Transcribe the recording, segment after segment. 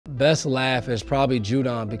Best laugh is probably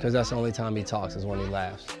Judon because that's the only time he talks is when he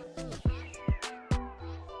laughs.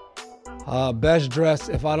 Best dressed,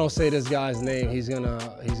 if I don't say this guy's name, he's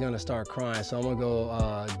gonna start crying. So I'm gonna go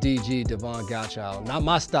DG, Devon Gottschall. Not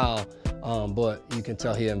my style, but you can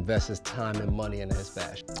tell he invests his time and money into his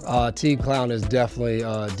fashion. Team clown is definitely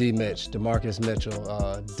D. Mitch, DeMarcus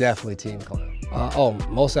Mitchell, definitely team clown.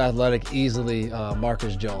 Most athletic, easily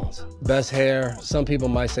Marcus Jones. Best hair, some people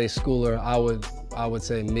might say Schooler. I would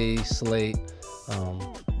say me, Slate,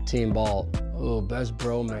 team bald. Oh, best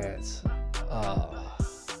bromance.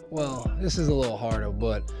 Well, this is a little harder,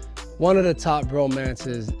 but one of the top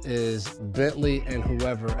bromances is Bentley and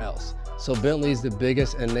whoever else. So Bentley's the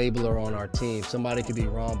biggest enabler on our team. Somebody could be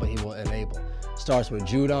wrong, but he will enable. Starts with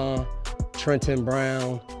Judon, Trenton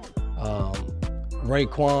Brown,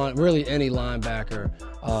 Raekwon, really any linebacker.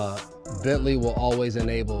 Bentley will always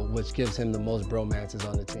enable, which gives him the most bromances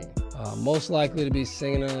on the team. Most likely to be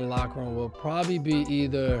singing in the locker room will probably be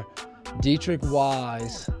either Dietrich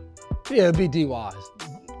Wise. Yeah, it'd be D. Wise.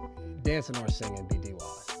 Dancing or singing, be D.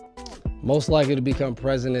 Wise. Most likely to become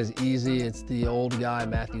president is easy. It's the old guy,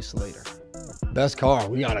 Matthew Slater. Best car,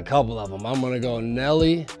 we got a couple of them. I'm gonna go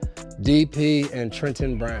Nelly, DP, and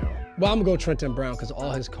Trenton Brown. Well, I'm gonna go Trenton Brown because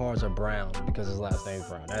all his cars are brown because his last name's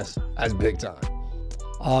Brown. That's big time.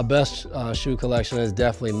 Best shoe collection is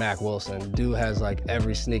definitely Mack Wilson. Dude has like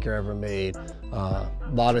every sneaker ever made. A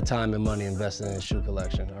lot of time and money invested in his shoe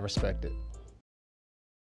collection. I respect it.